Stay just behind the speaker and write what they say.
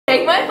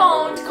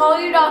call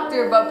your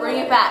doctor, but bring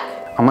it back.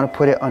 I'm gonna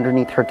put it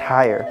underneath her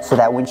tire so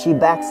that when she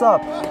backs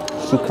up,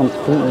 she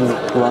completely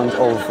runs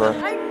over.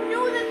 I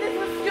knew that this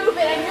was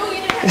stupid. I knew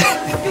you didn't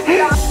have to do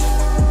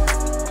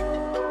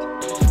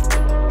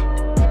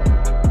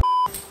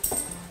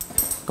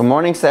stupid. Good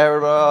morning, Sarah.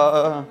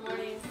 Good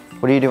morning.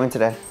 What are you doing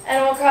today?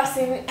 Animal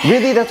Crossing.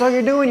 Really? That's all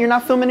you're doing? You're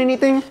not filming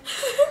anything?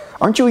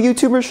 Aren't you a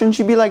YouTuber? Shouldn't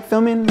you be like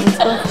filming and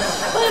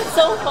stuff? But it's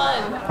so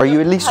fun. Are you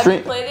at least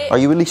streaming? Are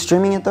you really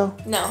streaming it though?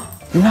 No.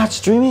 You're not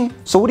streaming?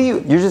 So what are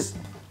you? You're just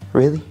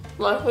really?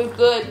 Life was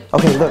good.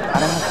 Okay, look, I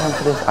don't have time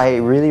for this. I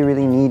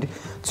really need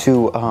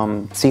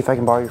to see if I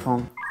can borrow your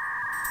phone.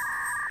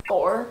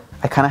 Or?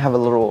 I kind of have a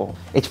little.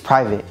 It's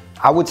private.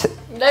 I would say.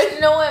 There's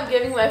no way I'm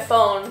giving my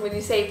phone when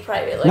you say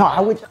private. Like No,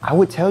 I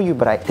would tell you,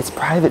 but it's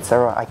private,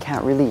 Sarah. I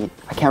can't really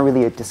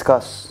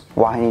discuss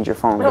why I need your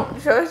phone. I don't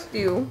trust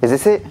you. Is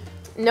this it?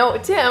 No,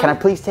 Tim. Can I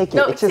please take it?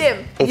 No, it's just,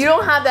 Tim. You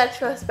don't have that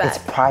trust back. It's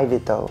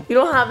private though. You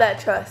don't have that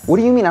trust. What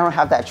do you mean I don't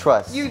have that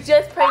trust? You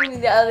just pranked me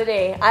the other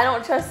day. I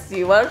don't trust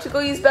you. Why don't you go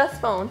use Beth's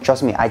phone?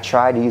 Trust me, I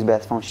tried to use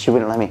Beth's phone. She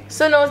wouldn't let me.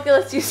 So no one's gonna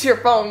let you use your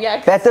phone,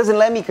 yeah? Beth doesn't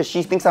let me because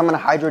she thinks I'm gonna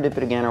hydro dip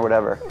it again or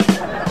whatever.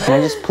 Can I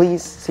just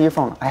please see your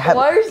phone? I have.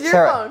 Where's your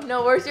Sarah, phone?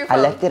 No, where's your phone?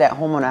 I left it at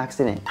home on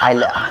accident.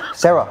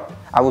 Sarah,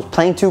 I was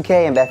playing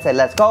 2K and Beth said,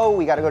 let's go.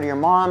 We gotta go to your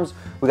mom's.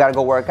 We gotta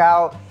go work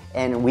out.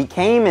 And we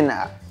came and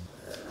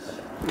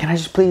can I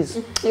just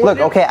please? Look,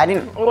 okay, I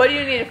didn't. What do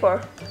you need it for?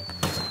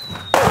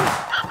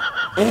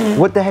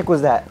 What the heck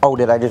was that? Oh,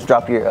 did I just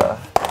drop your,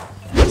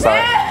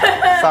 sorry.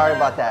 Sorry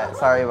about that.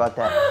 Sorry about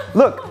that.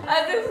 Look.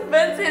 That's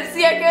expensive.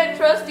 See, I can't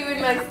trust you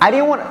in my...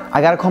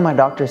 I gotta call my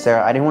doctor,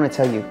 Sarah. I didn't want to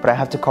tell you, but I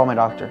have to call my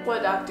doctor.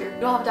 What doctor? You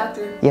don't have a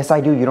doctor. Yes,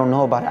 I do. You don't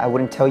know about it. I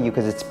wouldn't tell you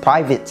because it's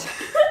private.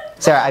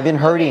 Sarah, I've been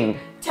hurting.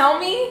 Tell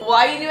me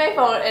why you need my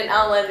phone and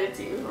I'll lend it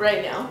to you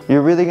right now.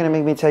 You're really gonna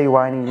make me tell you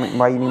why you need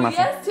my phone?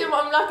 Yes, Tim,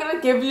 I'm not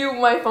gonna give you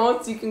my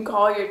phone so you can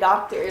call your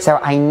doctor.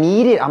 Sarah, I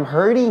need it. I'm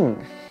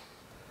hurting.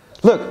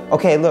 Look,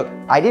 okay, look.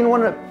 I didn't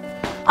want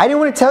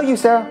to tell you,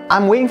 Sarah.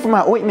 I'm waiting for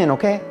my ointment,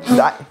 okay?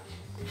 What?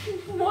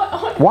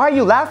 Why are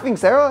you laughing,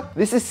 Sarah?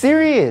 This is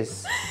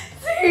serious.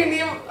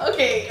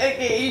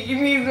 Okay, you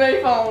can use my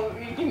phone.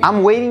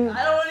 I'm waiting.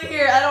 I don't want to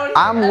hear.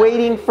 I'm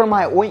waiting for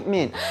my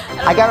ointment.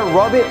 I gotta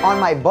rub it on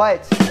my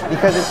butt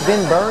because it's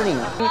been burning.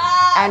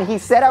 And he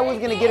said I was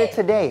gonna get it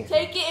today.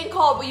 Take it and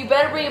call, but you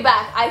better bring it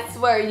back. I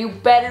swear, you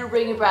better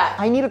bring it back.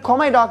 I need to call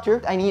my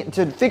doctor. I need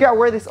to figure out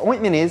where this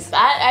ointment is.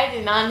 I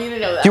did not need to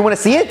know that. Do you want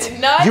to see it?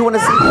 No. Do you want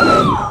to see it?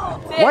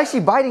 Tim, Why is she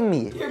biting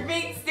me? You're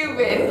being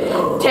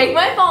stupid. Take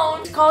my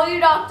phone, call your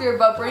doctor,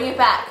 but bring it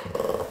back.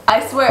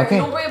 I swear, Okay. if you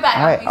don't bring it back,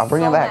 all right, I'll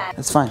bring it back. Mad.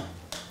 That's fine.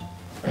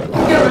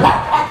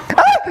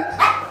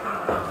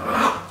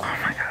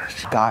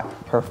 Got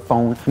her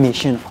phone.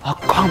 Mission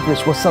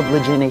accomplished. What's up,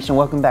 Legit Nation?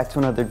 Welcome back to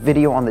another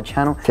video on the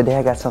channel. Today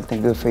I got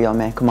something good for y'all,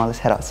 man. Come on, let's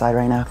head outside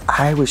right now.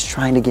 I was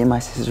trying to get my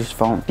sister's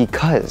phone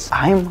because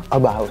I'm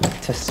about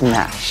to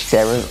smash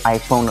Sarah's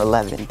iPhone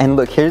 11. And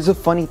look, here's a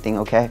funny thing,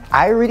 okay?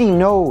 I already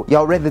know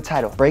y'all read the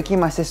title, breaking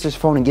my sister's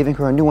phone and giving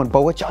her a new one.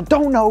 But what y'all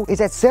don't know is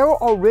that Sarah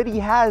already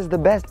has the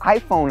best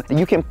iPhone that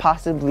you can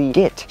possibly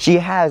get. She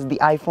has the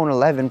iPhone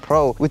 11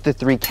 Pro with the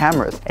 3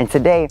 cameras. And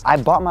today I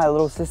bought my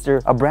little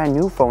sister a brand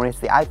new phone. It's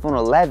the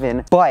iPhone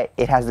 11, but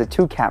it has the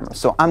 2 cameras.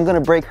 So I'm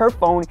gonna break her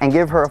phone and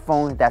give her a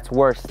phone that's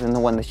worse than the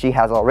one that she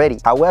has already.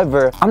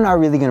 However, I'm not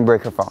really gonna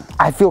break her phone.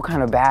 I feel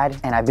kind of bad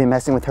and I've been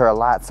messing with her a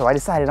lot, so I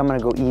decided I'm gonna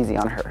go easy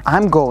on her.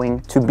 I'm going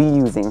to be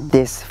using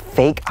this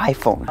fake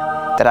iPhone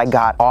that I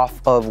got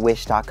off of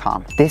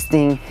wish.com. This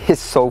thing is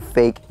so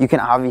fake. You can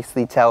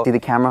obviously tell. See the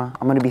camera?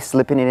 I'm gonna be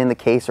slipping it in the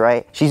case,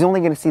 right? She's only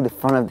gonna see the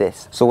front of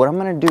this. So what I'm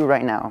gonna do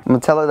right now, I'm gonna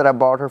tell her that I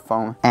borrowed her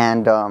phone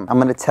and I'm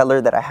gonna tell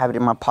her that I have it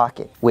in my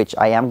pocket, which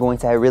I am going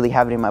to really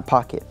have it in my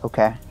pocket,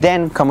 okay?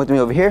 Then come with me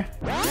over here.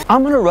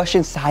 I'm gonna rush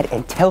inside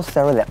and tell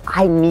Sarah that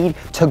I need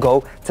to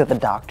go to the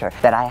doctor,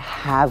 that I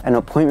have an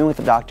appointment with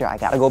the doctor. I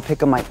gotta go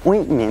pick up my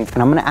ointment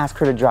and I'm gonna ask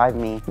her to drive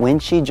me. When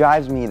she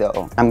drives me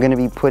though, I'm gonna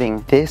be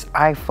putting this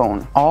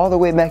iPhone all the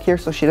way back here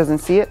so she doesn't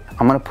see it.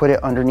 I'm gonna put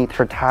it underneath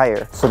her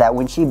tire so that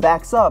when she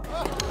backs up,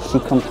 she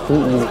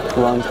completely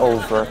runs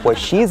over what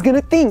she's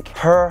gonna think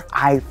her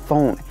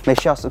iPhone.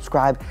 Make sure y'all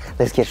subscribe.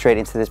 Let's get straight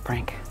into this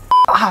prank.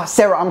 Ah,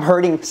 Sarah, I'm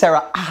hurting.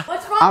 Sarah,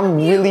 What's wrong I'm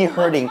with really you?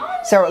 hurting. What's wrong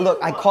with Sarah, you? look,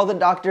 I called the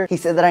doctor. He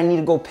said that I need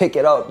to go pick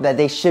it up, that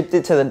they shipped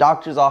it to the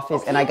doctor's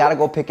office and I gotta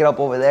go pick it up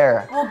over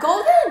there. Well,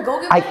 go then.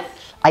 Go get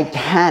I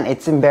can't.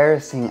 It's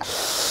embarrassing.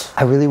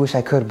 I really wish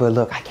I could, but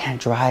look, I can't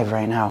drive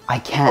right now. I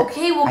can't.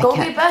 Okay, well, go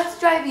get Beth to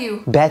drive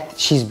you. Beth,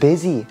 she's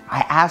busy.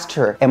 I asked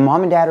her, and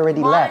Mom and Dad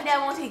already left. Mom and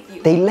Dad won't take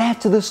you. They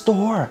left to the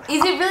store.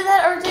 Is it really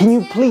that urgent? Can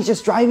you please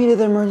just drive me to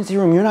the emergency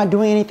room? You're not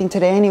doing anything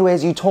today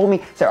anyways. You told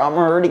me, Sarah, I'm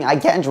hurting. I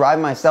can't drive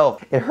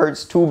myself. It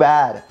hurts too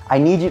bad. I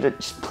need you to,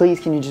 just please,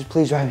 can you just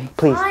please drive me?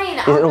 Please. Fine,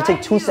 It'll take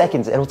drive 2 you.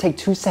 seconds. It'll take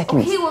 2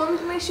 seconds. Okay, well, let me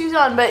put my shoes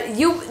on, but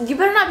you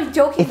better not be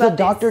joking It's about the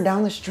doctor this.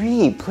 down the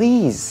street,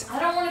 please. I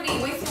don't want to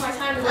be wasting my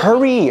time.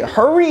 Hurry,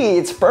 hurry,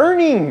 it's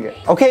burning.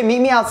 Okay, meet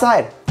me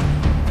outside.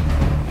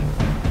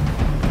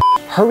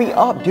 Hurry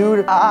up,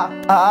 dude.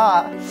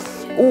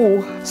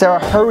 Ooh, Sarah,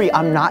 hurry.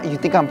 I'm not. You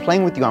think I'm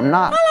playing with you? I'm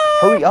not.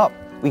 Hurry up.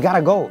 We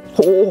gotta go.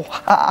 Oh,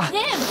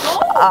 Tim, go.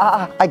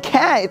 I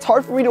can't. It's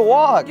hard for me to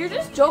walk. You're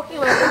just joking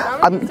about this.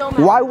 I'm gonna be so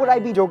mad. Why would I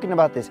be joking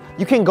about this?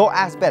 You can go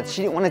ask Beth.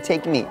 She didn't want to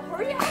take me.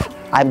 Hurry up.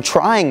 I'm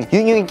trying.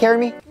 You can carry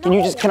me?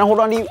 Can I hold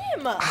on to you?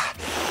 Tim.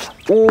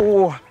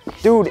 Oh,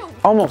 dude,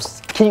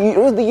 almost.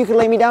 You can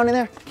lay me down in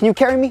there? Can you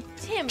carry me?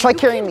 Tim, Try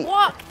carrying me.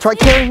 Walk. Try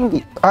carrying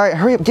me. All right,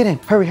 hurry up, get in.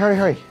 Hurry.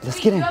 Let's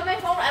get in. You have my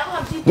phone? I don't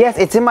have GPS. Yes,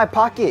 it's in my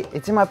pocket.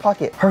 It's in my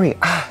pocket. Hurry.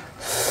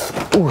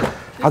 Ooh.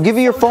 I'll give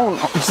you your phone.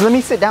 Just let me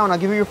sit down. I'll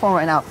give you your phone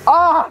right now.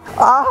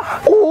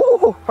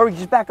 Ooh. Hurry,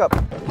 just back up.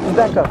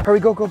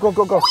 Hurry, go.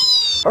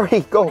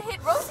 Hurry, go.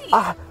 Hit Rosie.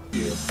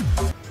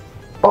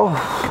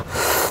 Oh,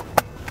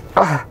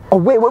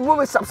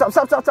 wait.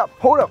 Stop.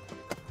 Hold up.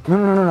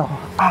 No.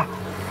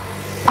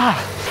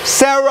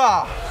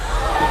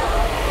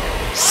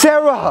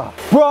 Sarah,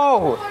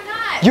 bro.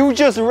 You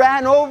just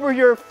ran over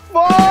your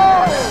phone.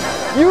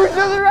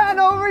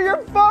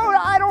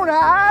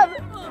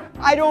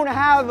 I don't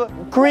have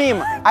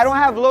cream. I don't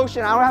have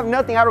lotion. I don't have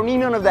nothing. I don't need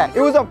none of that.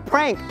 It was a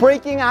prank.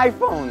 Breaking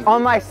iPhone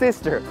on my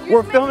sister.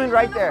 We're filming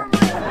right there.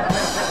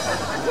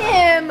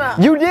 Tim.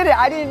 You did it.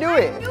 I didn't do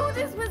it. I knew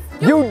this was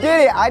stupid. You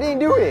did it. I didn't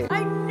do it.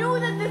 I knew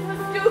that this was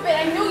stupid.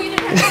 I knew you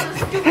didn't have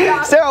to stupid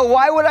option. Sarah,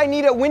 why would I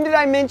need it? When did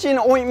I mention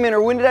ointment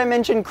or when did I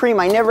mention cream?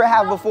 I never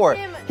have before.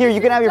 Tim, Here,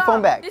 you can have your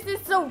phone back. This is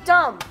so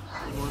dumb.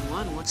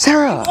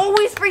 Sarah.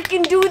 Always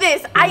freaking do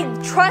this. I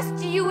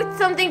trust you with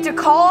something to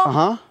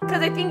call.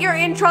 Because I think you're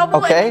in trouble.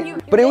 Okay.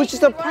 But it was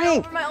just a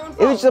prank.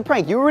 It was just a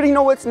prank. You already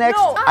know what's next.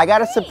 No, I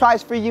got a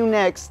surprise for you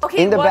next.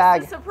 Okay, in the what's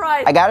bag. the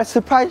surprise? I got a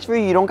surprise for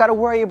you. You don't got to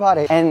worry about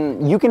it.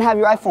 And you can have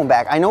your iPhone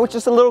back. I know it's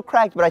just a little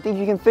cracked, but I think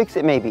you can fix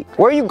it maybe.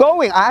 Where are you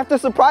going? I have to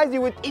surprise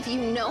you with... If you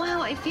know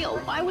how I feel,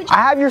 why would you?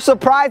 I have your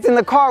surprise in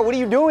the car. What are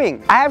you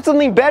doing? I have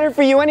something better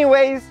for you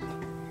anyways.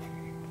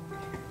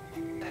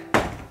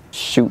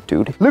 Shoot,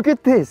 dude. Look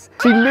at this.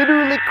 She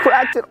literally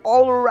cracked it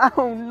all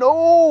around.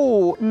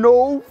 No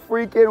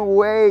freaking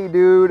way,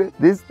 dude.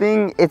 This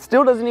thing, it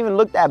still doesn't even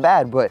look that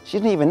bad, but she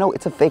doesn't even know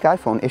it's a fake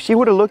iPhone. If she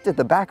would have looked at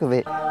the back of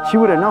it, she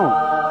would have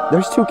known.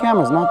 There's 2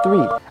 cameras, not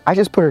 3. I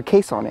just put her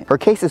case on it. Her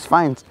case is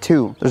fine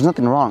too. There's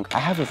nothing wrong. I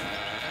have a...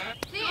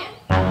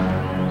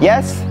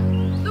 Yes?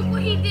 Look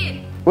what he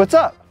did. What's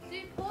up?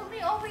 He pulled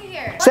me over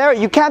here. Sarah,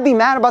 you can't be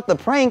mad about the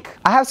prank.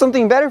 I have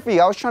something better for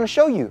you. I was trying to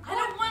show you. I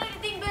don't want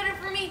anything better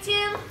for me,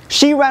 Tim.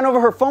 She ran over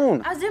her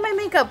phone. I was doing my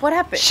makeup. What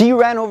happened? She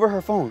ran over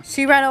her phone.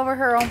 She ran over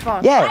her own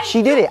phone. Yeah,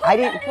 she did it. I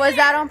didn't. Was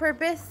that on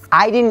purpose?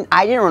 I didn't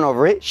run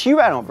over it. She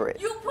ran over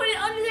it. You put it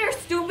under there,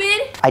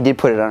 stupid. I did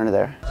put it under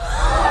there.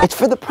 It's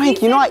for the prank.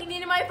 He You know said he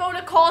needed my phone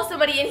to call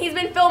somebody, and he's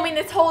been filming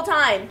this whole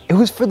time. it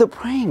was for the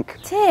prank.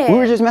 Tim. We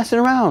were just messing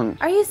around.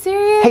 Are you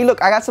serious? Hey,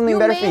 look, I got something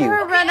better for made you.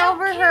 her run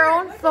over her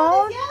own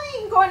phone?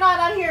 Yelling going on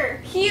out here.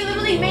 He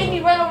literally made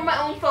me run over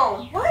my own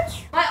phone. What?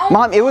 My own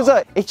Mom,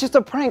 it's just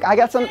a prank. I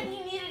got some. He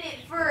needed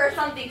it for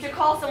something to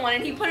call someone,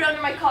 and he put it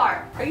under my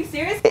car. Are you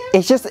serious?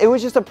 It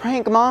was just a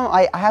prank, Mom.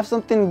 I have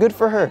something good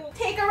for her.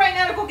 Take her right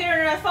now to go get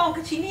her that phone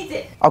because she needs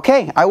it.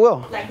 Okay, I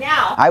will. Like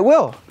now. I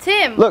will.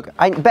 Tim. Look,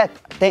 Beth,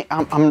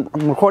 I'm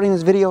recording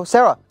this video.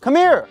 Sarah, come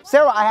here.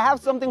 Sarah, I have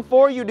something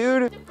for you,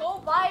 dude.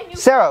 Go buy a new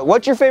Sarah,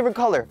 what's your favorite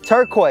color?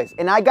 Turquoise.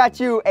 And I got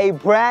you a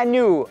brand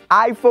new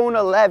iPhone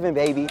 11,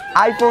 baby.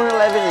 iPhone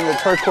 11 in the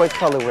turquoise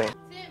colorway.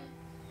 Tim,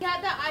 you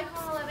had the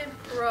iPhone 11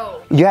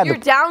 Pro. You You're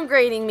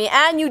downgrading me,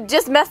 and you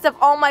just messed up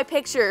all my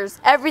pictures.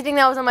 Everything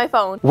that was on my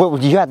phone.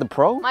 What, you had the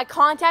Pro? My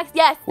contacts,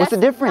 yes. What's the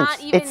that's difference?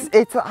 not even-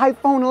 It's an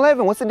iPhone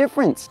 11. What's the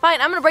difference?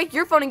 Fine, I'm gonna break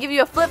your phone and give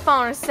you a flip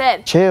phone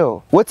instead.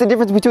 Chill. What's the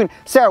difference between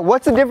Sarah?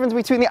 What's the difference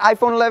between the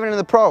iPhone 11 and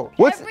the Pro?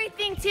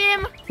 Everything,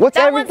 Tim. What's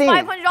that everything?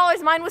 That one's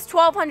 $500. Mine was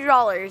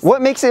 $1,200.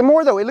 What makes it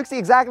more though? It looks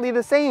exactly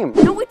the same.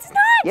 No, it's not.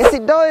 Yes,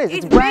 it does.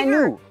 It's brand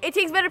bigger. new. It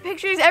takes better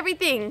pictures,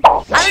 everything.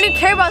 I don't even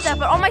care about that,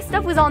 but all my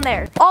stuff was on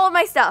there. All of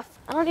my stuff.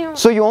 I don't even.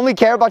 So you only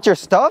care about your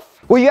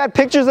stuff? Well, you had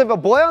pictures of a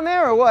boy on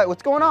there or what?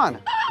 What's going on?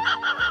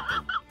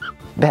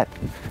 Beth,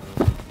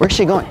 where's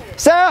she going?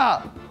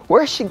 Sarah,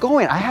 where's she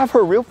going? I have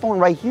her real phone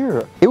right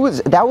here.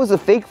 That was a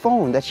fake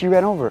phone that she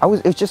ran over.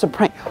 It's just a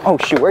prank. Oh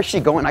shoot, where's she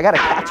going? I gotta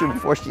catch her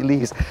before she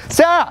leaves.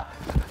 Sarah,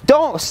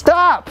 don't,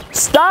 stop.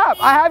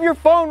 I have your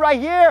phone right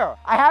here.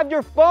 I have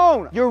your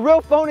phone. Your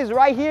real phone is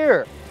right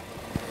here.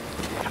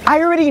 I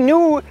already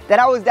knew that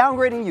I was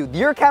downgrading you.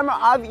 Your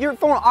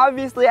phone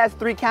obviously has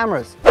 3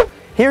 cameras.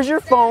 Here's your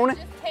phone.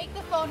 Just take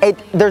the phone.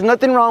 There's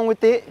nothing wrong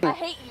with it. I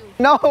hate you.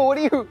 No, what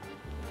are you?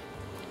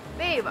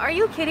 Babe, are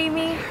you kidding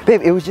me?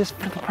 Babe, it was just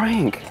for the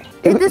prank.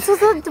 Was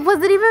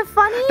it even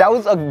funny? That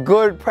was a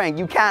good prank.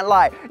 You can't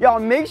lie. Y'all,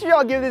 make sure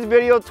y'all give this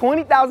video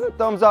 20,000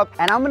 thumbs up,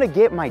 and I'm gonna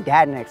get my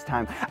dad next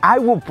time. I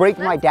will break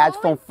my dad's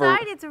phone for...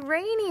 It's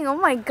raining. Oh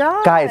my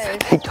god. Guys,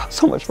 thank y'all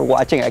so much for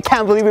watching. I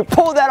can't believe we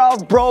pulled that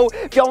off, bro.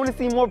 If y'all want to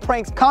see more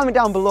pranks, comment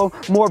down below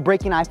more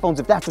breaking iPhones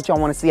if that's what y'all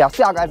want to see. I'll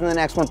see y'all guys in the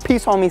next one.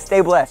 Peace, homies. Stay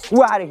blessed.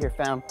 We're out of here,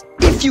 fam.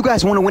 If you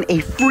guys want to win a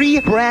free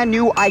brand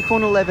new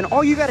iPhone 11,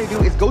 all you gotta do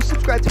is go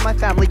subscribe to my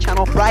family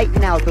channel right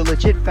now, The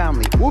Legit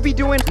Family. We'll be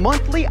doing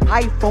monthly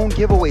iPhone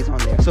giveaways on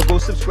there, so go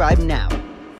subscribe now.